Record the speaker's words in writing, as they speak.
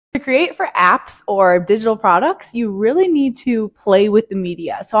To create for apps or digital products, you really need to play with the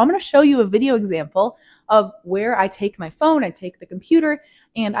media. So I'm going to show you a video example of where I take my phone, I take the computer,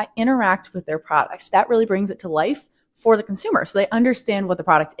 and I interact with their products. That really brings it to life for the consumer so they understand what the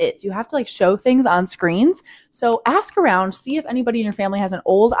product is. You have to show things on screens. So ask around, see if anybody in your family has an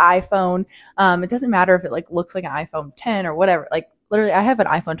old iPhone. It doesn't matter if it looks like an iPhone 10 or whatever. Literally, I have an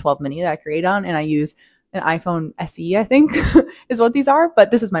iPhone 12 mini that I create on, and I use an iPhone SE, I think, is what these are.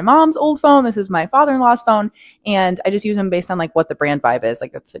 But this is my mom's old phone. This is my father-in-law's phone. And I just use them based on what the brand vibe is.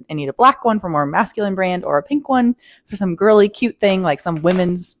 If I need a black one for more masculine brand, or a pink one for some girly cute thing, like some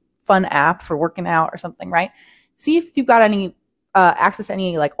women's fun app for working out or something, right? See if you've got any access to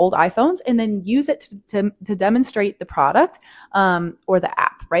any old iPhones, and then use it to demonstrate the product or the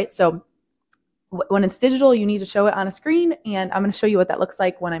app, right? So when it's digital, you need to show it on a screen, and I'm going to show you what that looks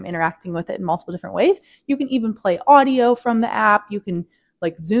like when I'm interacting with it in multiple different ways. You can even play audio from the app. You can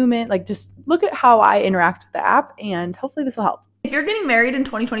zoom in, just look at how I interact with the app, and hopefully this will help. If you're getting married in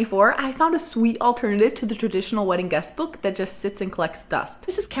 2024, I found a sweet alternative to the traditional wedding guest book that just sits and collects dust.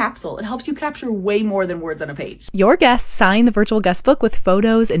 This is Capsule. It helps you capture way more than words on a page. Your guests sign the virtual guest book with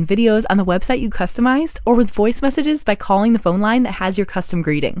photos and videos on the website you customized, or with voice messages by calling the phone line that has your custom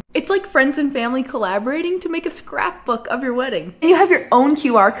greeting. It's like friends and family collaborating to make a scrapbook of your wedding. And you have your own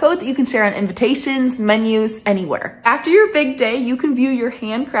QR code that you can share on invitations, menus, anywhere. After your big day, you can view your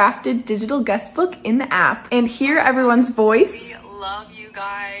handcrafted digital guest book in the app and hear everyone's voice. Love you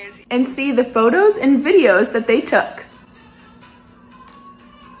guys. And see the photos and videos that they took.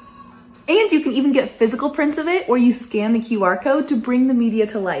 And you can even get physical prints of it, or you scan the QR code to bring the media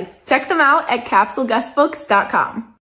to life. Check them out at capsuleguestbooks.com.